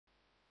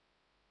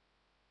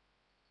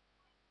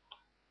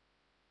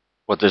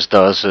what this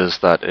does is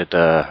that it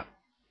I'll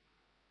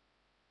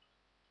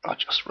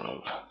just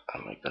remove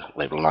and make the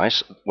label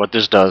nice. What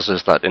this does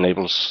is that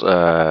enables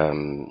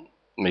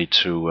me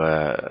to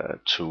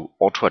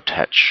auto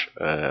attach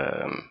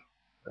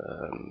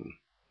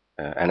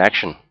an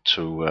action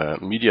to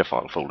media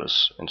file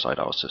folders inside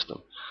our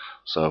system.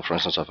 So, for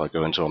instance, if I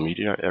go into a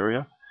media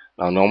area,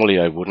 now normally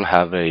I wouldn't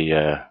have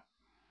a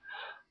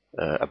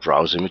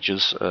browse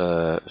images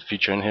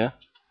feature in here,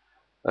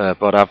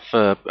 but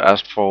I've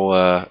asked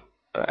for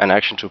an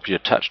action to be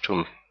attached to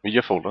a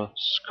media folder.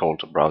 It's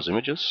called browse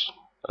images,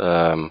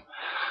 and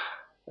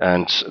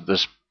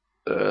this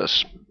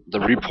the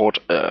report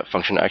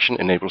function action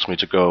enables me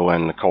to go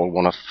and call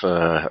one of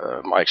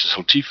my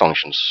XSLT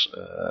functions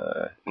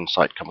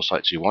inside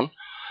Composite C1.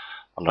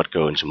 I'll not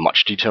go into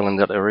much detail in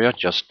that area,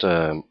 just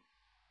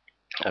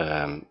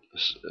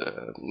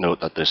note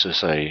that this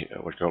is a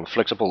what you call a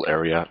flexible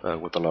area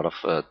with a lot of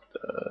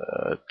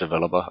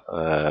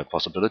developer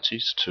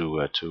possibilities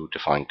to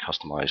define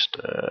customized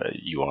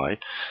UI,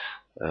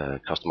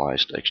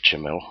 customized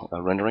HTML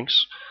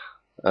renderings.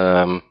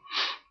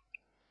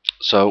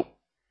 So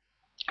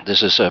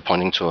this is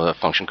pointing to a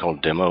function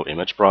called demo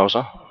image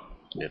browser.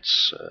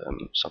 It's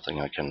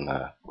something I can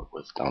work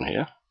with down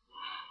here.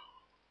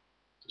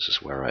 This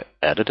is where I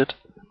added it.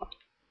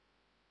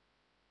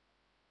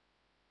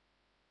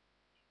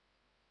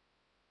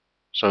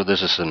 So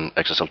this is an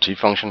XSLT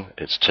function.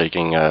 It's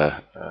taking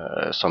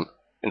some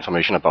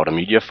information about a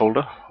media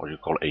folder, or you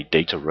call a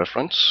data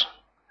reference.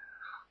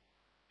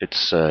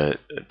 It's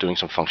doing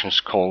some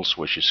functions calls,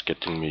 which is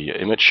getting me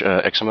image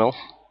XML.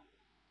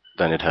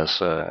 Then it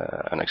has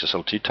an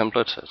XSLT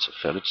template. It's a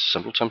fairly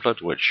simple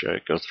template, which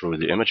goes through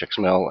the image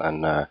XML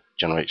and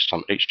generates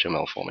some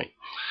HTML for me.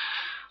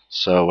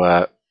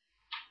 So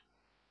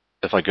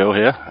if I go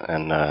here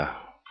and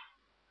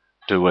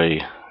do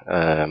a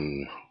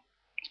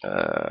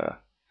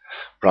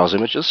browse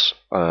images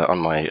on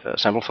my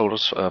sample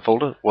folders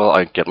folder, well,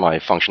 I get my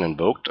function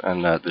invoked,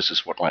 and this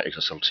is what my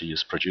XSLT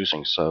is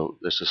producing. So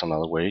this is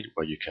another way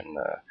where you can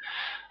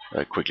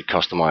quickly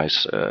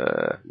customize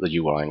the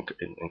UI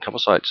in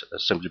Composite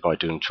simply by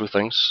doing two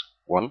things.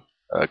 One,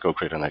 go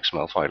create an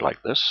XML file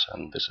like this,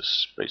 and this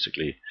is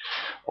basically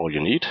all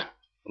you need.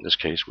 In this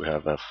case, we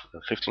have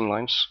 15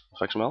 lines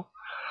of XML,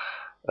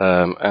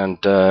 and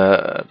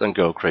then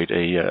go create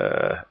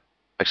a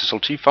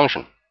XSLT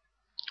function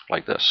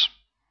like this.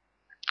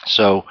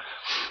 So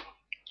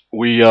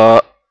we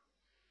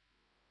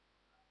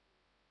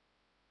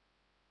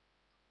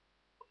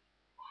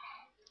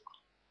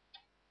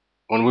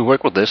when we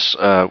work with this,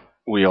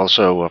 we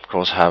also, of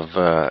course, have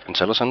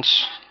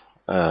IntelliSense.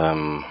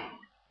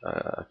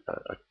 A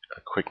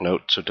quick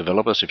note to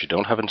developers: if you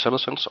don't have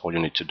IntelliSense, all you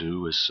need to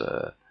do is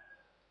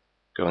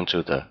go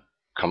into the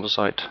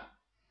Composite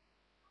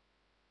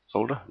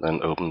folder,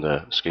 then open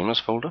the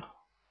schemas folder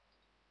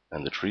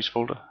and the trees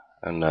folder,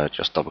 and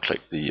just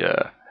double-click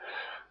the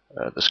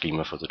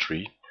schema for the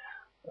tree,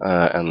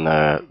 and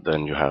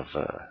then you have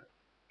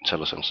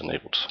IntelliSense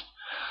enabled.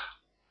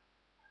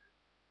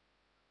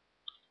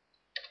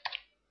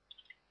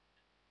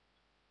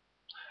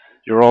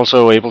 You're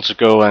also able to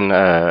go and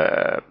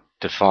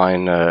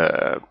define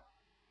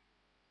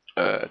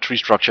tree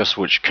structures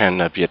which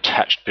can be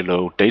attached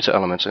below data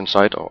elements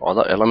inside or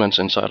other elements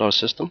inside our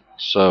system.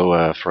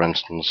 So, for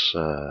instance,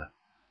 I'll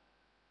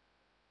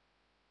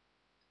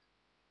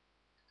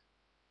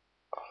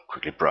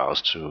quickly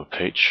browse to a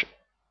page.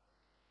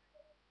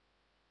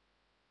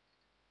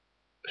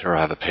 Here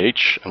I have a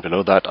page, and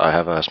below that I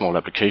have a small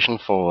application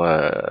for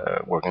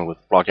working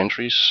with block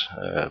entries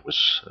with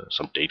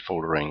some date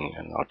foldering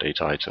and our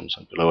data items.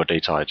 And below a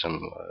data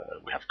item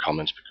we have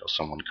comments because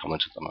someone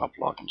commented on our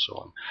blog and so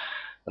on.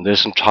 And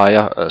this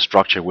entire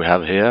structure we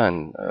have here,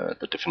 and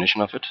the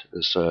definition of it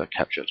is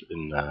captured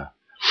in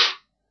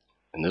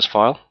this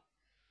file.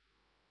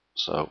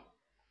 So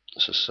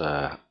this is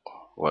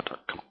what a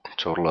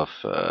total of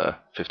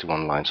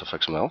 51 lines of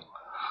XML.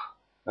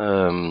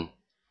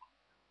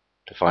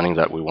 Defining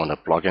that we want a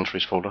block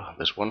entries folder,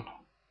 this one.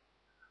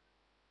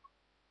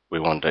 We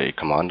want a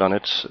command on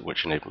it,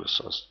 which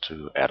enables us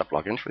to add a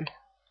block entry.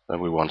 Then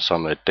we want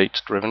some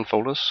date-driven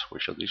folders,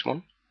 which are these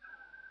one.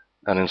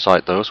 And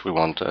inside those, we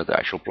want the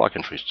actual block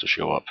entries to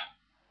show up.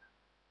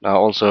 Now,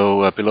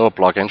 also below a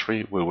block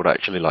entry, we would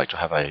actually like to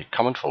have a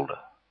comment folder.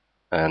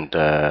 And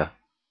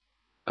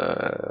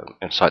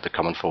inside the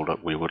comment folder,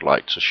 we would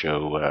like to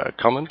show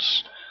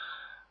comments.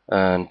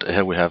 And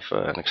here we have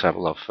an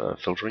example of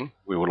filtering.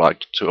 We would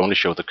like to only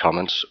show the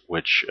comments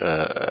which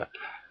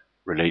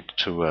relate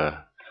to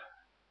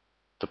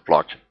the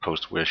blog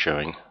post we're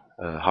showing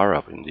higher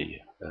up in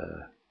the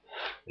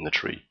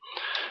tree.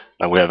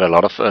 Now we have a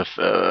lot of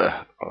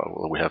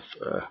we have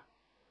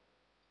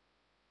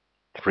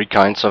three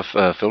kinds of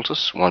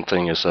filters. One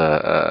thing is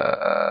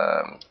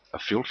a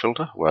field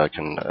filter, where I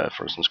can,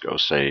 for instance, go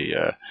say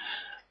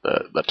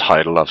the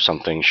title of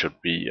something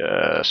should be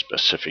a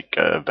specific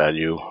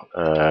value.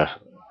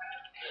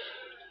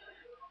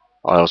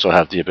 I also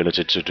have the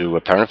ability to do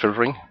a parent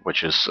filtering,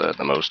 which is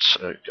the most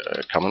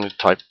commonly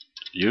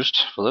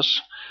used for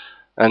this.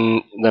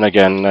 And then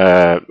again,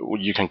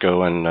 you can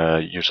go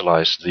and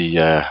utilize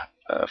the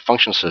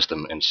function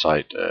system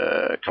inside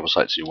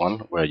Composite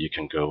C1, where you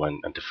can go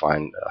and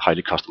define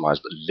highly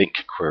customized link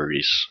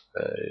queries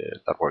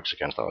that works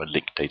against our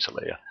link data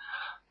layer,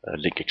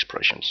 link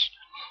expressions,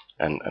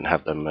 and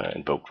have them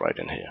invoked right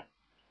in here.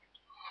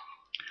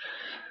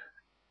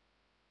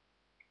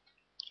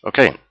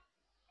 Okay,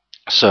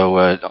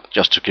 so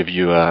just to give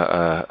you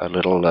a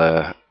little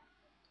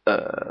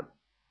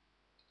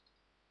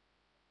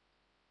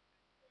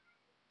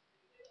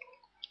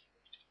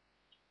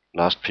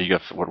last peek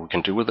of what we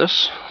can do with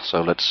this.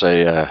 So let's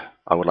say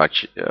I would like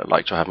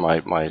to have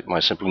my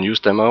simple news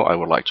demo. I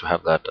would like to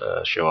have that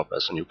show up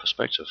as a new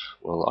perspective.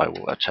 Well, I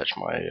will attach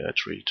my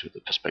tree to the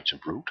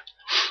perspective root.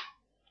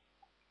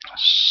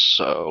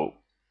 So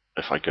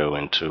if I go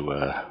into,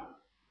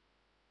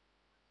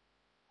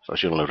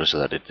 first you'll notice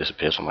that it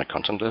disappears from my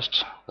content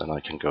list. Then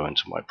I can go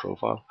into my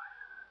profile.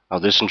 Now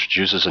this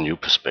introduces a new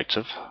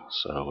perspective,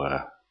 so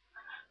I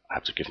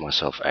have to give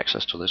myself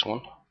access to this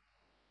one.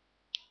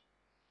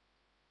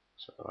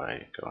 So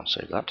I go and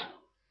save that.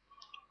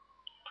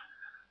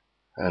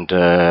 And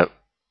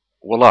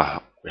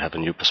voila, we have a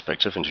new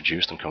perspective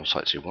introduced in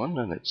Composite C1,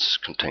 and it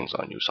contains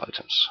our news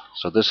items.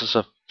 So this is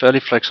a fairly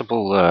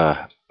flexible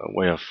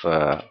way of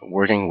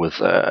working with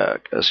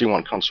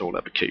C1 console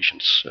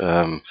applications.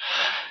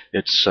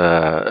 It's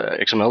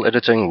XML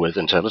editing with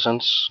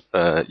intelligence.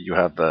 You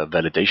have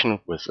validation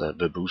with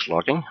verbose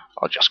logging.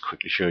 I'll just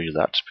quickly show you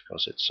that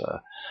because it's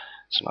a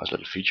nice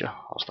little feature.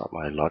 I'll start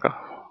my logger.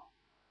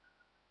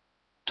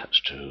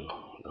 Attach to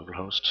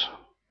localhost.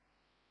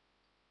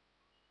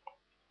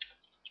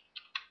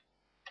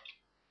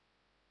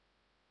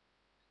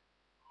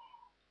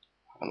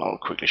 And I'll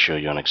quickly show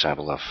you an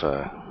example of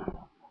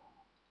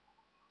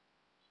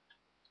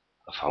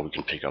how we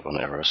can pick up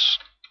on errors.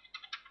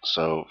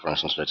 So, for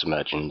instance, let's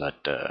imagine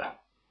that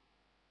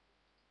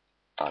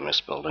I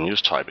misspelled a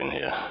news type in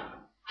here.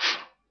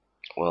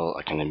 Well,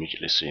 I can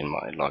immediately see in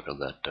my logger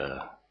that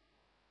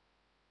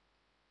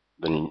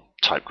the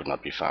type could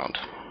not be found.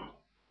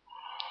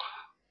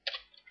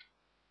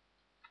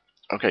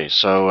 Okay,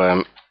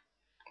 so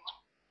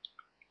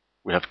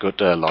we have good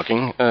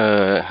logging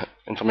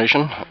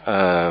information.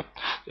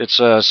 It's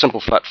a simple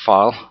flat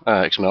file,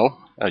 XML.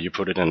 You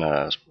put it in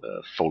a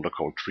folder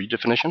called tree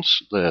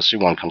definitions. The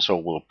C1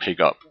 console will pick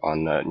up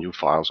on new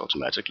files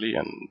automatically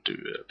and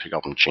pick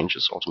up on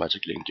changes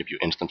automatically and give you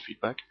instant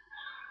feedback.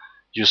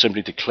 You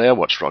simply declare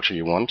what structure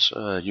you want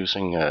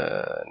using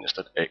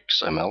nested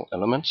XML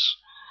elements.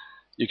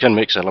 You can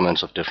mix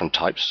elements of different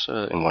types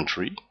in one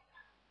tree.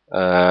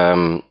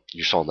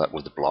 You saw that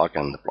with the blog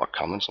and the blog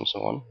comments and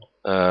so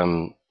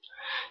on.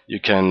 You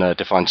can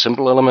define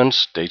symbol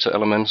elements, data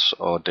elements,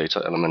 or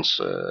data elements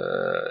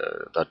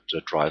that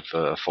drive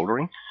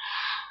foldering.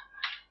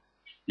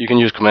 You can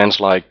use commands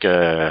like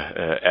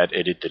add,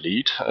 edit,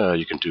 delete.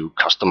 You can do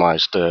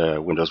customized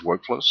Windows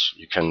workflows.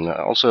 You can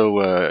also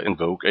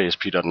invoke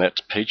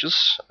ASP.NET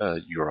pages,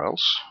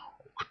 URLs.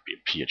 It could be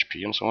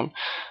PHP and so on.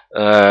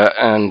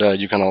 And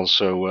you can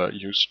also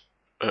use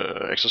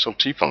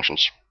XSLT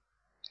functions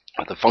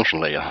at the function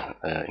layer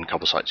in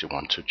Composite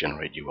C1 to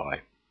generate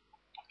UI.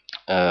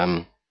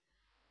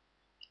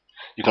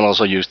 You can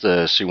also use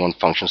the C1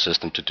 function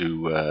system to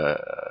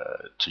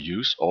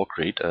use or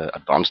create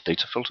advanced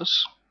data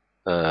filters.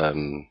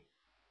 You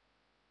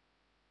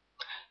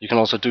can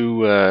also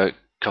do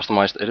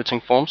customized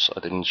editing forms. I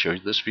didn't show you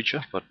this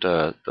feature, but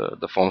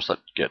the forms that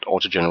get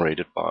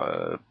auto-generated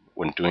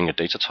when doing a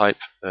data type,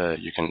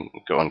 you can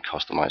go and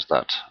customize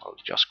that. I'll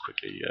just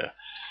quickly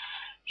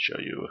show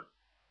you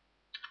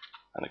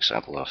an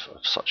example of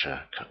such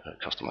a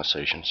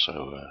customization.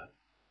 So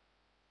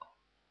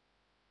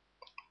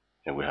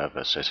here we have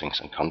settings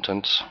and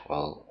content.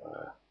 Well,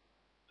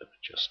 let me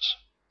just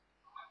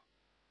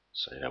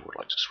say I would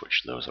like to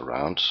switch those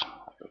around.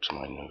 I go to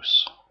my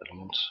news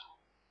element.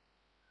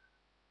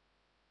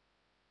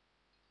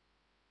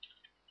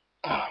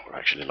 I would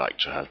actually like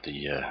to have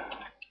the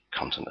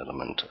content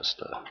element as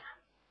the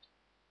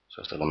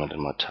first element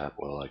in my tab.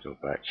 Well, I go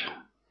back.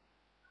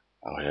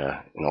 Now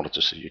here, in order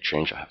to see a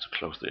change, I have to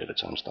close the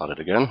editor and start it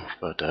again.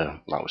 But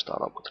now we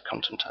start up with the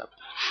content tab.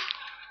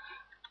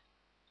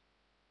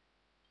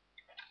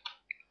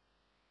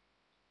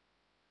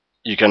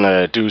 You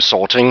can do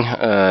sorting,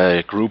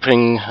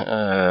 grouping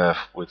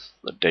with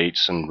the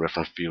dates and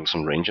reference fields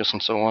and ranges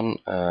and so on.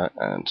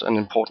 And an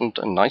important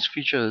and nice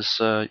feature is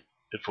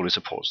it fully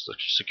supports the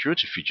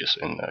security features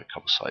in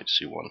Composite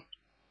C1.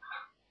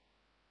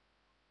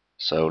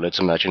 So let's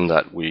imagine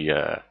that we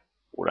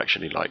would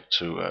actually like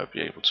to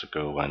be able to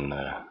go and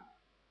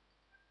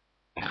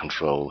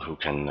control who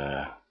can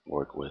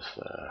work with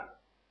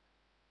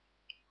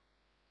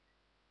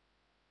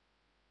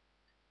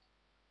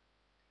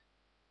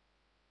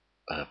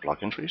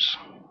block entries.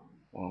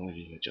 Well,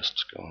 we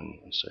just go in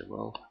and say,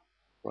 well,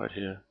 right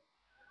here,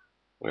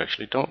 we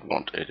actually don't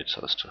want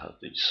editors to have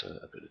these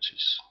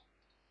abilities.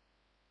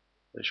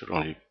 They should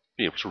only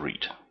be able to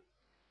read.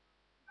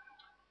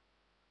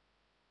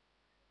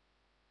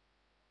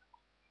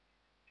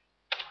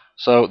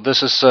 So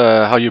this is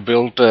how you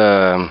build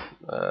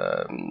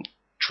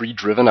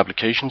tree-driven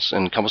applications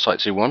in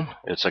Composite C1.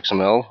 It's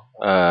XML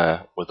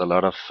with a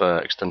lot of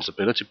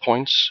extensibility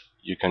points.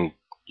 You can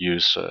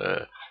use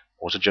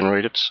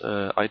auto-generated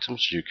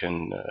items. You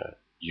can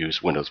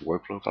use Windows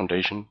Workflow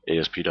Foundation,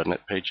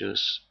 ASP.NET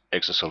Pages,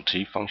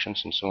 XSLT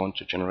Functions, and so on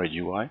to generate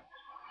UI.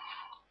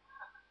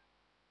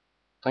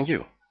 Thank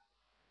you.